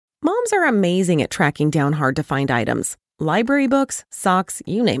Moms are amazing at tracking down hard-to-find items. Library books, socks,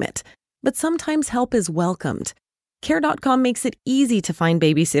 you name it. But sometimes help is welcomed. Care.com makes it easy to find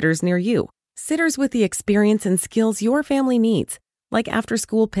babysitters near you. Sitters with the experience and skills your family needs, like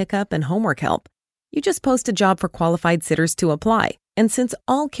after-school pickup and homework help. You just post a job for qualified sitters to apply. And since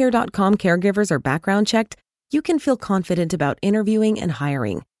all Care.com caregivers are background checked, you can feel confident about interviewing and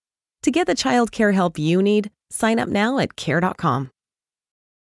hiring. To get the child care help you need, sign up now at Care.com.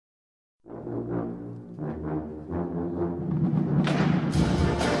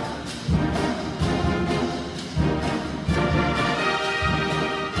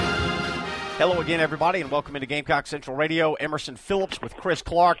 Hello again, everybody, and welcome into Gamecock Central Radio. Emerson Phillips with Chris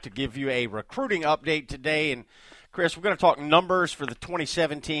Clark to give you a recruiting update today. And Chris, we're going to talk numbers for the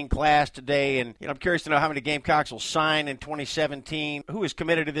 2017 class today. And I'm curious to know how many Gamecocks will sign in 2017, who is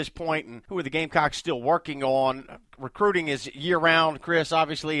committed to this point, and who are the Gamecocks still working on. Recruiting is year-round, Chris,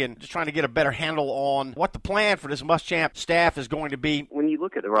 obviously, and just trying to get a better handle on what the plan for this Muschamp staff is going to be. When you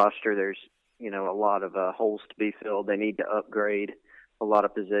look at the roster, there's a lot of holes to be filled. They need to upgrade a lot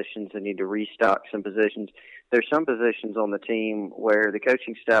of positions. They need to restock some positions. There's some positions on the team where the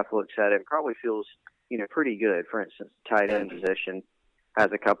coaching staff looks at it and probably feels, pretty good. For instance, the tight end position has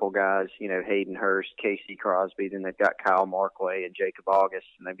a couple guys, Hayden Hurst, Casey Crosby. Then they've got Kyle Markway and Jacob August,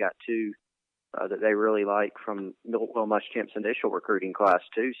 and they've got two that they really like from Will Muschamp's initial recruiting class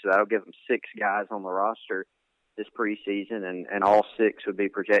too. So that'll give them 6 guys on the roster this preseason, and all 6 would be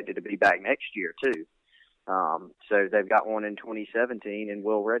projected to be back next year too. So they've got one in 2017 and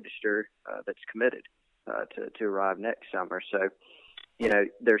will register that's committed to arrive next summer. So,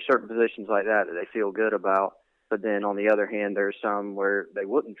 there's certain positions like that they feel good about. But then on the other hand, there's some where they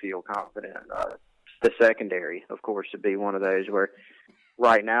wouldn't feel confident. The secondary, of course, would be one of those where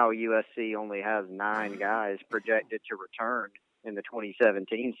right now USC only has 9 guys projected to return in the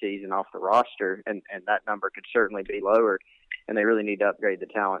 2017 season off the roster, and that number could certainly be lower, and they really need to upgrade the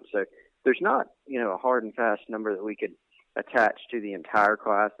talent. So there's not, a hard and fast number that we could attach to the entire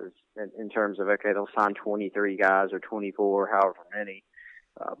class in terms of, okay, they'll sign 23 guys or 24, however many.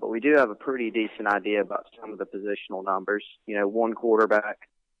 But we do have a pretty decent idea about some of the positional numbers. 1 quarterback,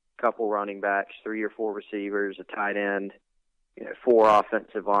 couple running backs, 3 or 4 receivers, a tight end, 4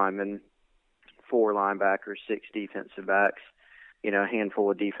 offensive linemen, 4 linebackers, 6 defensive backs, a handful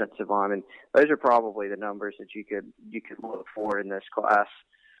of defensive linemen. Those are probably the numbers that you could look for in this class.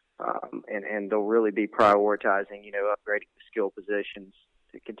 And they'll really be prioritizing, upgrading the skill positions,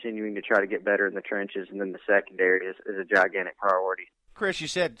 continuing to try to get better in the trenches, and then the secondary is a gigantic priority. Chris, you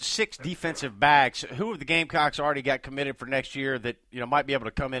said 6 defensive backs. Who have the Gamecocks already got committed for next year that might be able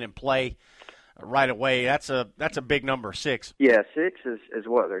to come in and play right away? That's a big number, 6. Yeah, 6 is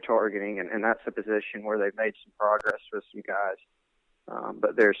what they're targeting, and that's a position where they've made some progress with some guys.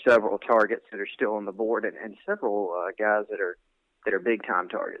 But there's several targets that are still on the board, and several guys that are big-time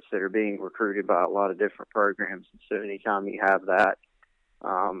targets that are being recruited by a lot of different programs. And so anytime you have that,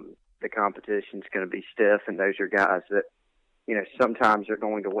 the competition's going to be stiff, and those are guys that, sometimes they're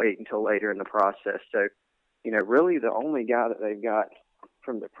going to wait until later in the process. So, really the only guy that they've got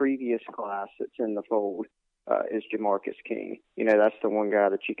from the previous class that's in the fold is Jamarcus King. That's the one guy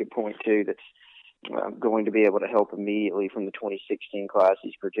that you could point to that's going to be able to help immediately from the 2016 class.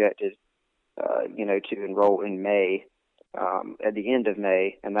 He's projected, to enroll in May. At the end of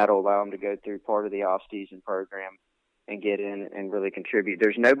May, and that'll allow them to go through part of the off-season program and get in and really contribute.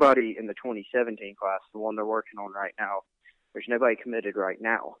 There's nobody in the 2017 class, the one they're working on right now. There's nobody committed right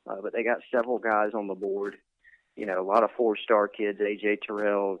now, but they got several guys on the board. A lot of 4-star kids, A.J.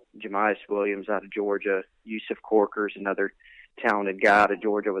 Terrell, Jemias Williams out of Georgia, Yusuf Corker's another talented guy out of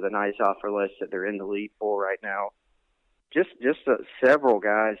Georgia with a nice offer list that they're in the lead for right now. Just several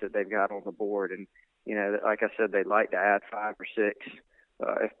guys that they've got on the board, and like I said, they'd like to add 5 or 6,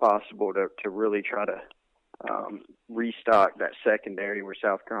 if possible, to really try to restock that secondary where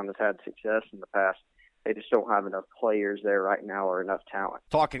South Carolina's had success in the past. They just don't have enough players there right now or enough talent.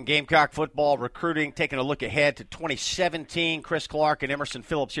 Talking Gamecock football, recruiting, taking a look ahead to 2017. Chris Clark and Emerson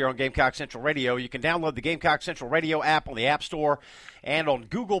Phillips here on Gamecock Central Radio. You can download the Gamecock Central Radio app on the App Store and on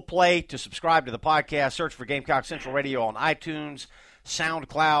Google Play to subscribe to the podcast. Search for Gamecock Central Radio on iTunes,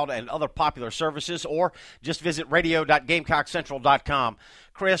 SoundCloud, and other popular services, or just visit radio.gamecockcentral.com.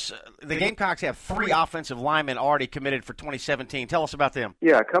 Chris, the Gamecocks have 3 offensive linemen already committed for 2017. Tell us about them.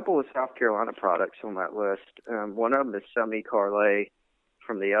 Yeah, a couple of South Carolina products on that list. One of them is Summy Carlay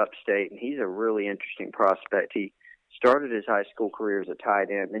from the Upstate, and he's a really interesting prospect. He started his high school career as a tight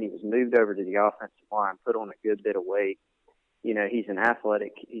end, then he was moved over to the offensive line, put on a good bit of weight. He's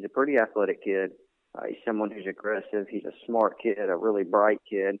a pretty athletic kid. He's someone who's aggressive. He's a smart kid, a really bright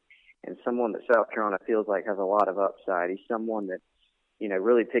kid, and someone that South Carolina feels like has a lot of upside. He's someone that,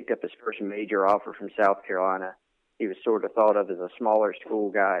 really picked up his first major offer from South Carolina. He was sort of thought of as a smaller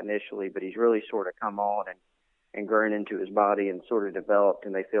school guy initially, but he's really sort of come on and grown into his body and sort of developed,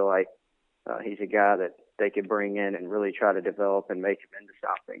 and they feel like he's a guy that they could bring in and really try to develop and make him into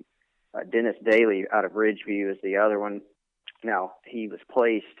something. Dennis Daly out of Ridgeview is the other one. Now, he was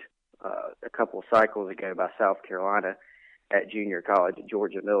placed a couple of cycles ago by South Carolina at junior college at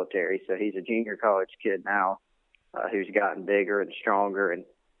Georgia Military, so he's a junior college kid now who's gotten bigger and stronger and,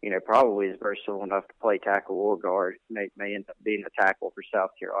 probably is versatile enough to play tackle or guard. May end up being a tackle for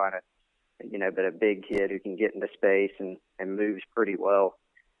South Carolina, but a big kid who can get into space and moves pretty well.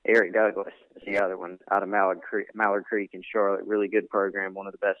 Eric Douglas is the other one out of Mallard Creek in Charlotte. Really good program, one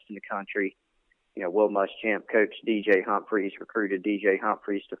of the best in the country. Will Muschamp coached DJ Humphreys, recruited DJ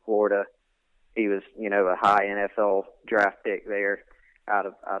Humphreys to Florida. He was, a high NFL draft pick there out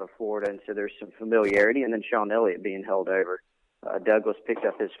of Florida, and so there's some familiarity. And then Sean Elliott being held over. Douglas picked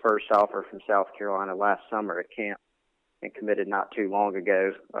up his first offer from South Carolina last summer at camp and committed not too long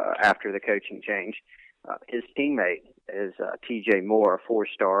ago after the coaching change. His teammate is T.J. Moore, a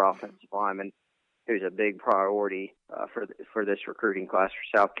four-star offensive lineman, who's a big priority for this recruiting class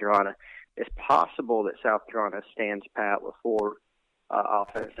for South Carolina. It's possible that South Carolina stands pat with four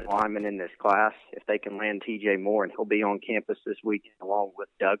offensive linemen in this class if they can land T.J. Moore, and he'll be on campus this weekend along with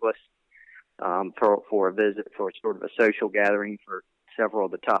Douglas for a visit, for sort of a social gathering for several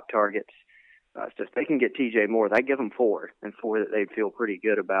of the top targets. So if they can get T.J. Moore, they give them four, and four that they'd feel pretty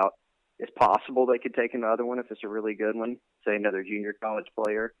good about. It's possible they could take another one if it's a really good one, say another junior college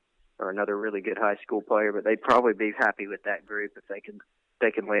player or another really good high school player, but they'd probably be happy with that group if they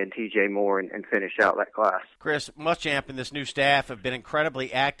can land T.J. Moore and finish out that class. Chris, Muschamp and this new staff have been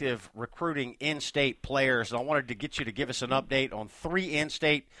incredibly active recruiting in-state players. And I wanted to get you to give us an update on 3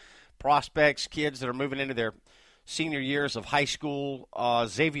 in-state prospects, kids that are moving into their senior years of high school.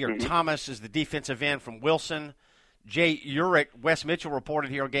 Xavier Thomas is the defensive end from Wilson. Jay Urich, Wes Mitchell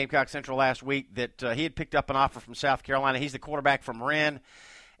reported here on Gamecock Central last week that he had picked up an offer from South Carolina. He's the quarterback from Wren.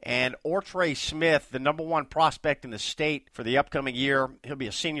 And Ortre Smith, the number 1 prospect in the state for the upcoming year. He'll be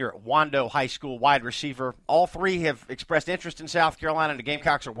a senior at Wando High School, wide receiver. All 3 have expressed interest in South Carolina, and the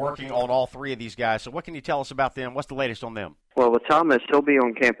Gamecocks are working on all 3 of these guys. So what can you tell us about them? What's the latest on them? Well, with Thomas, he'll be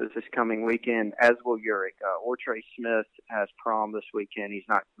on campus this coming weekend, as will Urich. Ortre Smith has prom this weekend. He's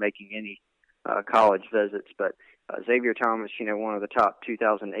not making any college visits, but Xavier Thomas, one of the top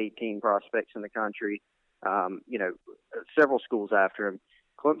 2018 prospects in the country, several schools after him.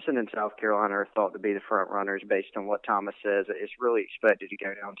 Clemson and South Carolina are thought to be the front runners based on what Thomas says. It's really expected to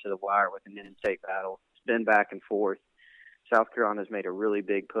go down to the wire with an in-state battle. It's been back and forth. South Carolina's made a really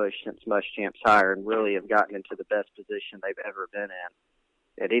big push since Muschamp's hire and really have gotten into the best position they've ever been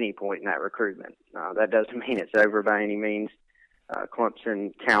in at any point in that recruitment. That doesn't mean it's over by any means.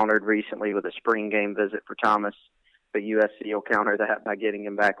 Clemson countered recently with a spring game visit for Thomas, but USC will counter that by getting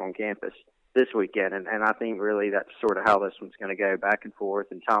him back on campus this weekend. And I think really that's sort of how this one's going to go, back and forth.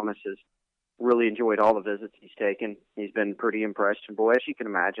 And Thomas has really enjoyed all the visits he's taken. He's been pretty impressed. And boy, as you can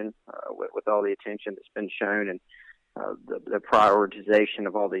imagine, with all the attention that's been shown and the prioritization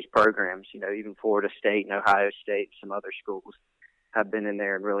of all these programs, even Florida State and Ohio State, some other schools have been in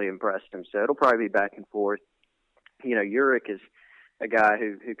there and really impressed him. So it'll probably be back and forth. Urich is a guy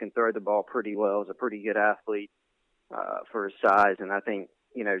who can throw the ball pretty well, is a pretty good athlete for his size. And I think,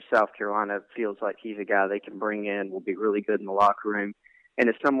 South Carolina feels like he's a guy they can bring in, will be really good in the locker room, and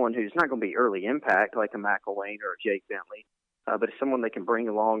is someone who's not going to be early impact like a McElwain or a Jake Bentley, but is someone they can bring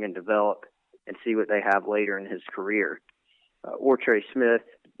along and develop and see what they have later in his career. Ortre Smith,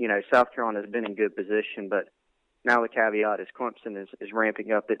 South Carolina has been in good position, but now the caveat is Clemson is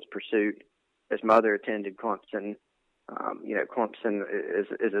ramping up its pursuit. His mother attended Clemson. Clemson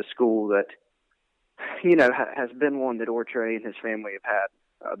is a school that, has been one that Ortre and his family have had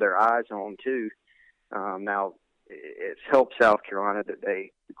their eyes on too. Now, it's helped South Carolina that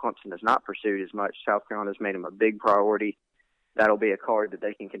Clemson has not pursued as much. South Carolina's made them a big priority. That'll be a card that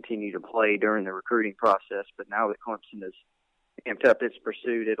they can continue to play during the recruiting process. But now that Clemson has amped up its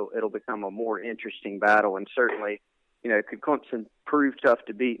pursuit, it'll become a more interesting battle. And certainly, could Clemson prove tough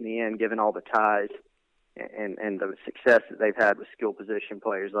to beat in the end, given all the ties and the success that they've had with skill position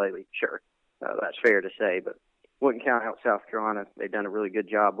players lately? Sure, that's fair to say, but wouldn't count out South Carolina. They've done a really good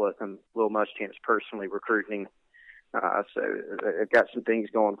job with them. Will Muschamp's personally recruiting. So they've got some things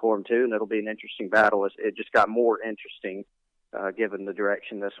going for them, too, and it'll be an interesting battle. It just got more interesting given the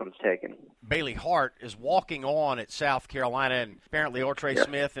direction this one's taken. Bailey Hart is walking on at South Carolina, and apparently Ortre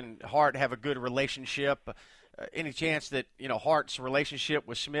Smith and Hart have a good relationship. Any chance that, Hart's relationship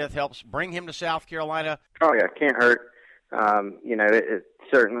with Smith helps bring him to South Carolina? Oh, yeah, can't hurt. It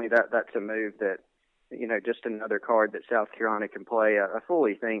certainly that's a move that, just another card that South Carolina can play. I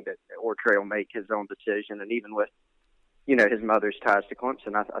fully think that Ortre will make his own decision, and even with, his mother's ties to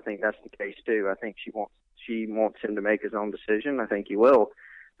Clemson, I think that's the case too. I think she wants him to make his own decision. I think he will.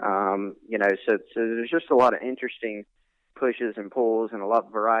 So there's just a lot of interesting pushes and pulls and a lot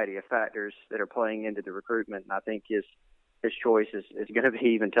of variety of factors that are playing into the recruitment, and I think his choice is going to be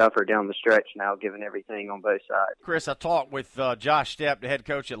even tougher down the stretch now, given everything on both sides. Chris, I talked with Josh Stepp, the head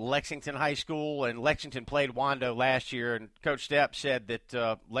coach at Lexington High School, and Lexington played Wando last year, and Coach Stepp said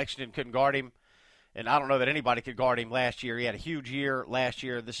that Lexington couldn't guard him, and I don't know that anybody could guard him last year. He had a huge year last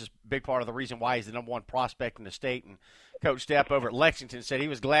year. This is a big part of the reason why he's the number one prospect in the state, and Coach Stepp over at Lexington said he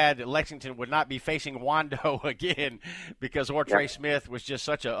was glad that Lexington would not be facing Wando again because Ortre Smith was just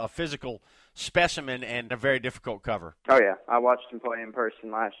such a physical specimen and a very difficult cover. Oh, yeah. I watched him play in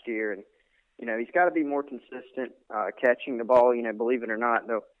person last year, and, he's got to be more consistent catching the ball. Believe it or not,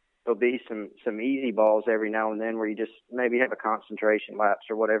 there'll be some easy balls every now and then where you just maybe have a concentration lapse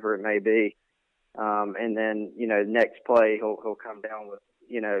or whatever it may be. And then, next play he'll come down with,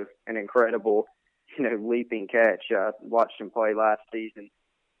 an incredible leaping catch. Watched him play last season,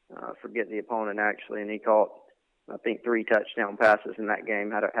 forget the opponent actually, and he caught, I think, 3 touchdown passes in that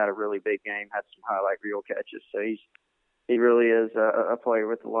game. Had a really big game. Had some highlight reel catches. So he really is a player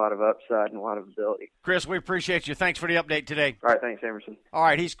with a lot of upside and a lot of ability. Chris, we appreciate you. Thanks for the update today. All right, thanks, Emerson. All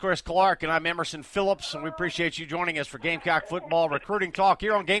right, he's Chris Clark, and I'm Emerson Phillips, and we appreciate you joining us for Gamecock Football Recruiting Talk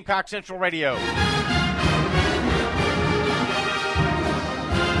here on Gamecock Central Radio.